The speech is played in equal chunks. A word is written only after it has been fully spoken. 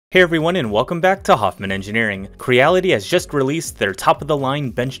Hey everyone, and welcome back to Hoffman Engineering. Creality has just released their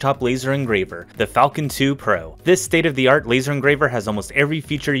top-of-the-line benchtop laser engraver, the Falcon2 Pro. This state-of-the-art laser engraver has almost every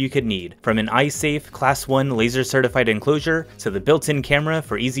feature you could need, from an eye-safe, Class 1 laser-certified enclosure to the built-in camera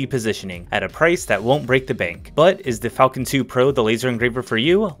for easy positioning, at a price that won't break the bank. But is the Falcon2 Pro the laser engraver for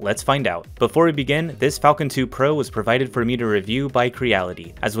you? Let's find out. Before we begin, this Falcon2 Pro was provided for me to review by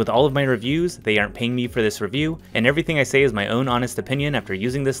Creality. As with all of my reviews, they aren't paying me for this review, and everything I say is my own honest opinion after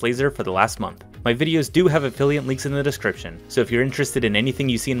using this laser for the last month. My videos do have affiliate links in the description, so if you're interested in anything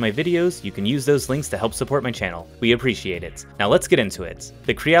you see in my videos, you can use those links to help support my channel. We appreciate it. Now let's get into it.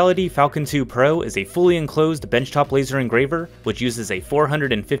 The Creality Falcon2 Pro is a fully enclosed benchtop laser engraver, which uses a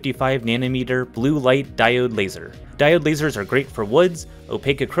 455nm blue light diode laser. Diode lasers are great for woods,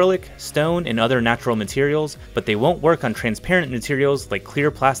 opaque acrylic, stone, and other natural materials, but they won't work on transparent materials like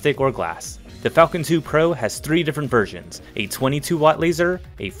clear plastic or glass. The Falcon2 Pro has 3 different versions, a 22-watt laser,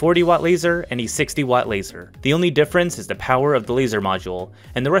 a 40-watt laser, and a 60-watt laser. The only difference is the power of the laser module,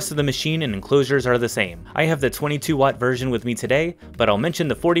 and the rest of the machine and enclosures are the same. I have the 22-watt version with me today, but I'll mention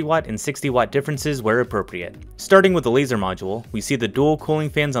the 40-watt and 60-watt differences where appropriate. Starting with the laser module, we see the dual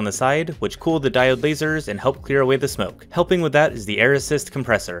cooling fans on the side, which cool the diode lasers and help clear away the smoke. Helping with that is the air assist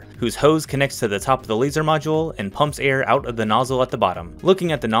compressor, whose hose connects to the top of the laser module and pumps air out of the nozzle at the bottom.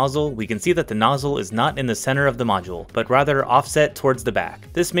 Looking at the nozzle, we can see that the nozzle is not in the center of the module, but rather offset towards the back.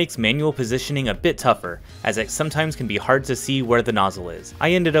 This makes manual positioning a bit tougher, as it sometimes can be hard to see where the nozzle is.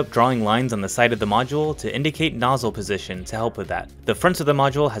 I ended up drawing lines on the side of the module to indicate nozzle position to help with that. The front of the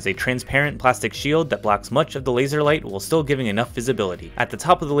module has a transparent plastic shield that blocks much of the laser light while still giving enough visibility. At the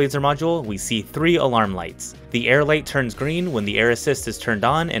top of the laser module, we see 3 alarm lights. The air light turns green when the air assist is turned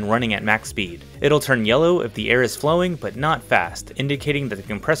on and running at max speed. It'll turn yellow if the air is flowing but not fast, indicating that the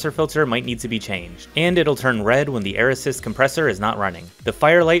compressor filter might need to be changed. And it'll turn red when the air assist compressor is not running. The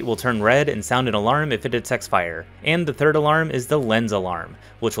fire light will turn red and sound an alarm if it detects fire. And the third alarm is the lens alarm,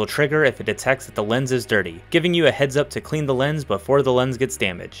 which will trigger if it detects that the lens is dirty, giving you a heads up to clean the lens before the lens gets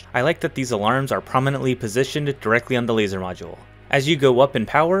damaged. I like that these alarms are prominently positioned directly on the laser module. As you go up in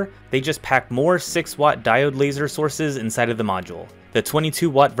power, they just pack more 6-watt diode laser sources inside of the module. The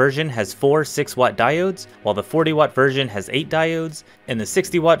 22-watt version has 4 6-watt diodes, while the 40-watt version has 8 diodes, and the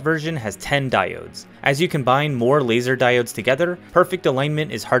 60-watt version has 10 diodes. As you combine more laser diodes together, perfect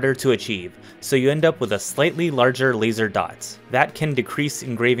alignment is harder to achieve, so you end up with a slightly larger laser dots. That can decrease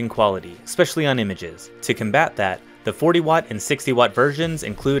engraving quality, especially on images. To combat that, the 40-watt and 60-watt versions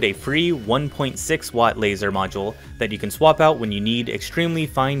include a free 1.6-watt laser module that you can swap out when you need extremely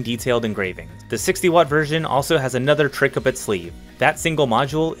fine detailed engraving. The 60-watt version also has another trick up its sleeve. That single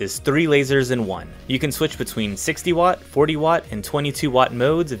module is 3 lasers in one. You can switch between 60-watt, 40-watt, and 22-watt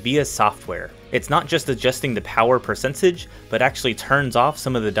modes via software. It's not just adjusting the power percentage, but actually turns off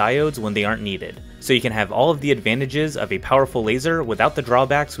some of the diodes when they aren't needed. So you can have all of the advantages of a powerful laser without the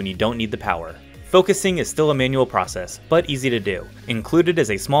drawbacks when you don't need the power. Focusing is still a manual process, but easy to do. Included is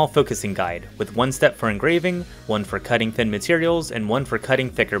a small focusing guide, with 1 step for engraving, 1 for cutting thin materials, and 1 for cutting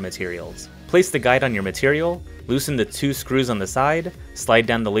thicker materials. Place the guide on your material, loosen the 2 screws on the side, slide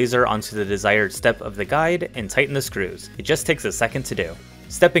down the laser onto the desired step of the guide, and tighten the screws. It just takes a second to do.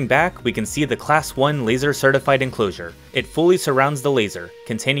 Stepping back, we can see the Class 1 laser certified enclosure. It fully surrounds the laser,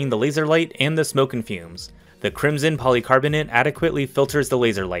 containing the laser light and the smoke and fumes. The crimson polycarbonate adequately filters the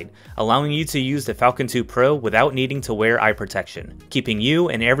laser light, allowing you to use the Falcon2 Pro without needing to wear eye protection, keeping you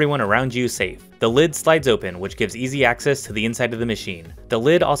and everyone around you safe. The lid slides open, which gives easy access to the inside of the machine. The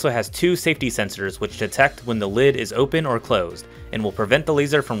lid also has 2 safety sensors which detect when the lid is open or closed, and will prevent the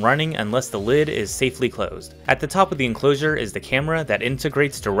laser from running unless the lid is safely closed. At the top of the enclosure is the camera that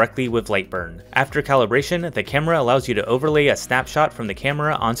integrates directly with Lightburn. After calibration, the camera allows you to overlay a snapshot from the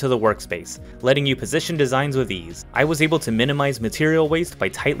camera onto the workspace, letting you position designs with ease. I was able to minimize material waste by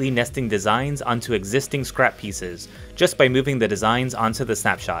tightly nesting designs onto existing scrap pieces, just by moving the designs onto the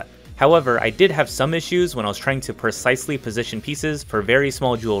snapshot. However, I did have some issues when I was trying to precisely position pieces for very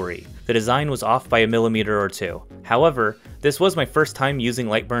small jewelry. The design was off by a millimeter or 2. However, this was my first time using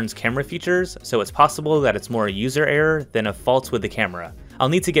Lightburn's camera features, so it's possible that it's more a user error than a fault with the camera. I'll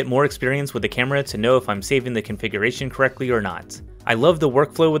need to get more experience with the camera to know if I'm saving the configuration correctly or not. I love the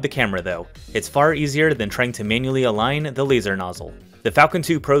workflow with the camera though. It's far easier than trying to manually align the laser nozzle. The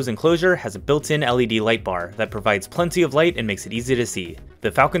Falcon2 Pro's enclosure has a built-in LED light bar that provides plenty of light and makes it easy to see.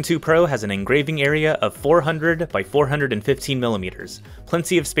 The Falcon2 Pro has an engraving area of 400 by 415 millimeters,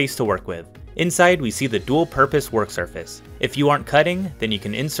 plenty of space to work with. Inside we see the dual-purpose work surface. If you aren't cutting, then you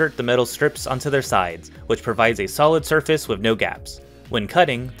can insert the metal strips onto their sides, which provides a solid surface with no gaps. When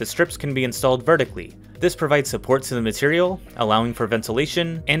cutting, the strips can be installed vertically, This provides support to the material, allowing for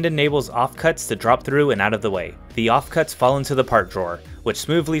ventilation, and enables offcuts to drop through and out of the way. The offcuts fall into the part drawer, which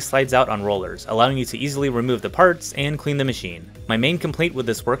smoothly slides out on rollers, allowing you to easily remove the parts and clean the machine. My main complaint with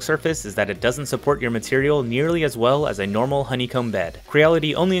this work surface is that it doesn't support your material nearly as well as a normal honeycomb bed.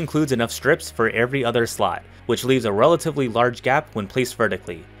 Creality only includes enough strips for every other slot, which leaves a relatively large gap when placed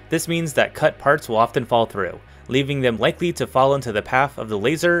vertically. This means that cut parts will often fall through, leaving them likely to fall into the path of the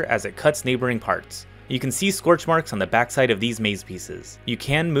laser as it cuts neighboring parts. You can see scorch marks on the backside of these maze pieces. You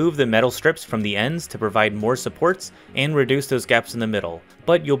can move the metal strips from the ends to provide more supports and reduce those gaps in the middle,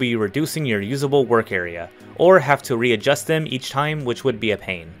 but you'll be reducing your usable work area, or have to readjust them each time, which would be a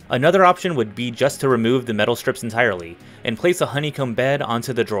pain. Another option would be just to remove the metal strips entirely, and place a honeycomb bed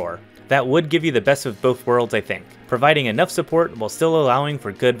onto the drawer. That would give you the best of both worlds, I think, providing enough support while still allowing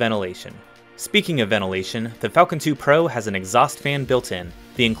for good ventilation. Speaking of ventilation, the Falcon2 Pro has an exhaust fan built in.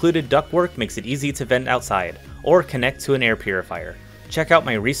 The included ductwork makes it easy to vent outside, or connect to an air purifier. Check out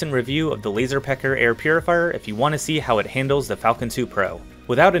my recent review of the Laser Pecker air purifier if you want to see how it handles the Falcon2 Pro.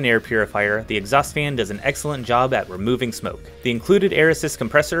 Without an air purifier, the exhaust fan does an excellent job at removing smoke. The included air assist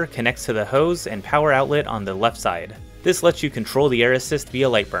compressor connects to the hose and power outlet on the left side. This lets you control the air assist via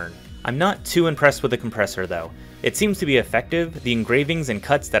Lightburn. I'm not too impressed with the compressor though. It seems to be effective. The engravings and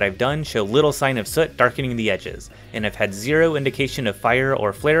cuts that I've done show little sign of soot darkening the edges, and I've had zero indication of fire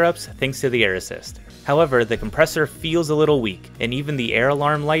or flare-ups thanks to the air assist. However, the compressor feels a little weak, and even the air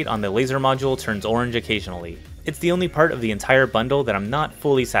alarm light on the laser module turns orange occasionally. It's the only part of the entire bundle that I'm not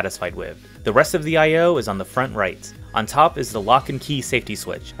fully satisfied with. The rest of the I/O is on the front right. On top is the lock and key safety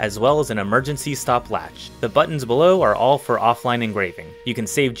switch, as well as an emergency stop latch. The buttons below are all for offline engraving. You can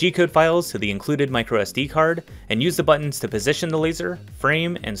save G-code files to the included microSD card, and use the buttons to position the laser,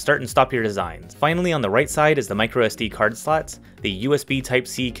 frame, and start and stop your designs. Finally, on the right side is the microSD card slots, the USB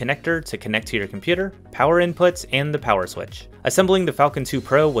Type-C connector to connect to your computer, power inputs, and the power switch. Assembling the Falcon2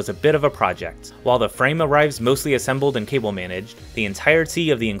 Pro was a bit of a project. While the frame arrives mostly assembled and cable managed, the entirety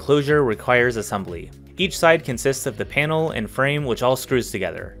of the enclosure requires assembly. Each side consists of the panel and frame, which all screws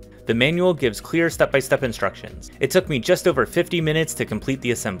together. The manual gives clear step-by-step instructions. It took me just over 50 minutes to complete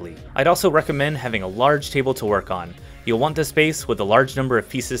the assembly. I'd also recommend having a large table to work on. You'll want the space with a large number of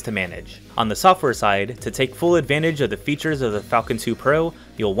pieces to manage. On the software side, to take full advantage of the features of the Falcon2 Pro,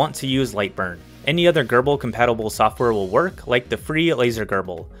 you'll want to use Lightburn. Any other Gerbil-compatible software will work, like the free Laser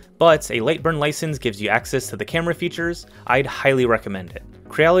Gerbil, but a Lightburn license gives you access to the camera features. I'd highly recommend it.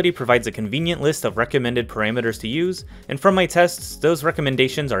 Creality provides a convenient list of recommended parameters to use, and from my tests, those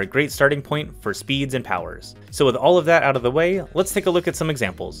recommendations are a great starting point for speeds and powers. So with all of that out of the way, let's take a look at some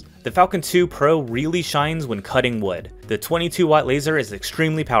examples. The Falcon2 Pro really shines when cutting wood. The 22-watt laser is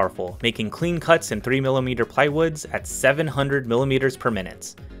extremely powerful, making clean cuts in 3mm plywoods at 700mm per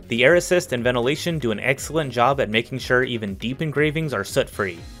minute. The air assist and ventilation do an excellent job at making sure even deep engravings are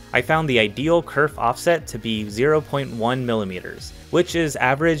soot-free. I found the ideal kerf offset to be 0.1mm, which is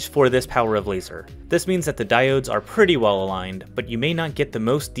average for this power of laser. This means that the diodes are pretty well aligned, but you may not get the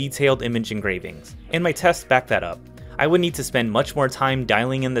most detailed image engravings, and my tests back that up. I would need to spend much more time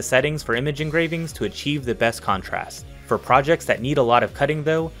dialing in the settings for image engravings to achieve the best contrast. For projects that need a lot of cutting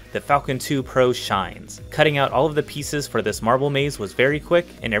though, the Falcon2 Pro shines. Cutting out all of the pieces for this marble maze was very quick,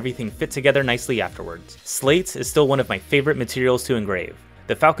 and everything fit together nicely afterwards. Slate is still one of my favorite materials to engrave.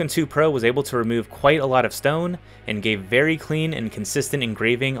 The Falcon2 Pro was able to remove quite a lot of stone, and gave very clean and consistent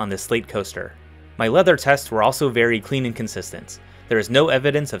engraving on the Slate coaster. My leather tests were also very clean and consistent. There is no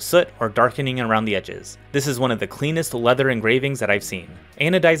evidence of soot or darkening around the edges. This is one of the cleanest leather engravings that I've seen.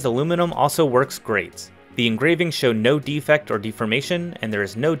 Anodized aluminum also works great. The engravings show no defect or deformation, and there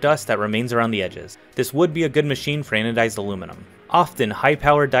is no dust that remains around the edges. This would be a good machine for anodized aluminum. Often,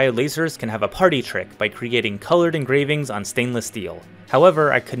 high-powered diode lasers can have a party trick by creating colored engravings on stainless steel.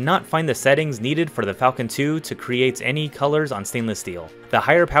 However, I could not find the settings needed for the Falcon2 to create any colors on stainless steel. The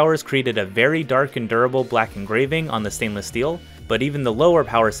higher powers created a very dark and durable black engraving on the stainless steel, but even the lower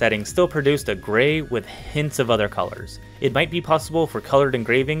power settings still produced a gray with hints of other colors. It might be possible for colored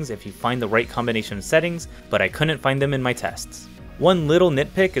engravings if you find the right combination of settings, but I couldn't find them in my tests. One little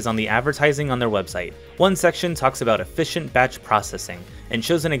nitpick is on the advertising on their website. One section talks about efficient batch processing, and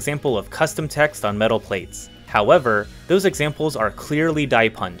shows an example of custom text on metal plates. However, those examples are clearly die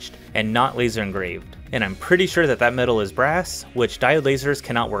punched, and not laser engraved, and I'm pretty sure that that metal is brass, which diode lasers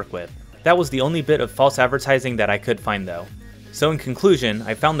cannot work with. That was the only bit of false advertising that I could find though. So in conclusion,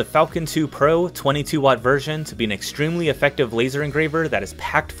 I found the Falcon2 Pro 22-watt version to be an extremely effective laser engraver that is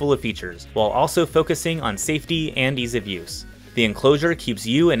packed full of features, while also focusing on safety and ease of use. The enclosure keeps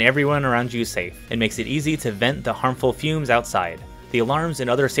you and everyone around you safe, and makes it easy to vent the harmful fumes outside. The alarms and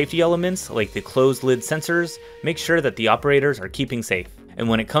other safety elements, like the closed lid sensors, make sure that the operators are keeping safe. And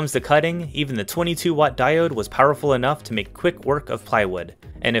when it comes to cutting, even the 22-watt diode was powerful enough to make quick work of plywood.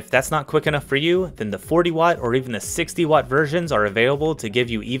 And if that's not quick enough for you, then the 40-watt or even the 60-watt versions are available to give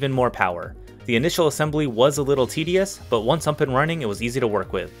you even more power. The initial assembly was a little tedious, but once up and running, it was easy to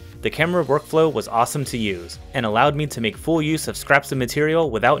work with. The camera workflow was awesome to use, and allowed me to make full use of scraps of material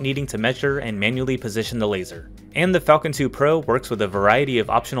without needing to measure and manually position the laser. And the Falcon2 Pro works with a variety of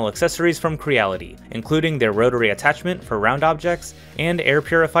optional accessories from Creality, including their rotary attachment for round objects and air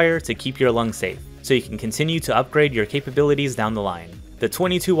purifier to keep your lungs safe, so you can continue to upgrade your capabilities down the line. The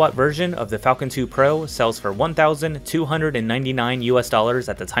 22-watt version of the Falcon2 Pro sells for $1,299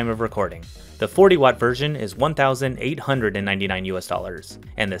 at the time of recording. The 40-watt version is $1,899,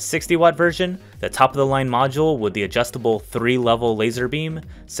 and the 60-watt version, the top-of-the-line module with the adjustable 3-level laser beam,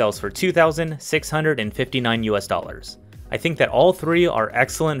 sells for $2,659. I think that all three are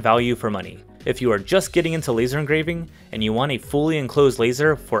excellent value for money. If you are just getting into laser engraving and you want a fully enclosed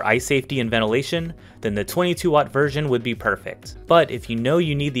laser for eye safety and ventilation, then the 22-watt version would be perfect. But if you know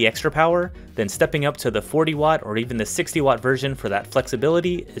you need the extra power, then stepping up to the 40-watt or even the 60-watt version for that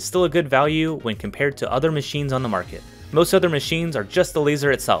flexibility is still a good value when compared to other machines on the market. Most other machines are just the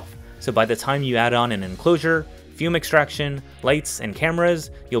laser itself, so by the time you add on an enclosure, fume extraction, lights, and cameras,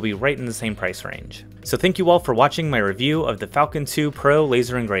 you'll be right in the same price range. So thank you all for watching my review of the Falcon2 Pro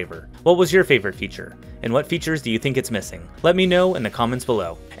Laser Engraver. What was your favorite feature? And what features do you think it's missing? Let me know in the comments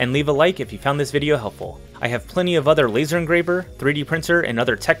below. And leave a like if you found this video helpful. I have plenty of other laser engraver, 3D printer, and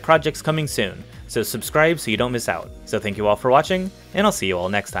other tech projects coming soon, so subscribe so you don't miss out. So thank you all for watching, and I'll see you all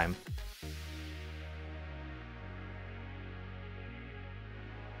next time.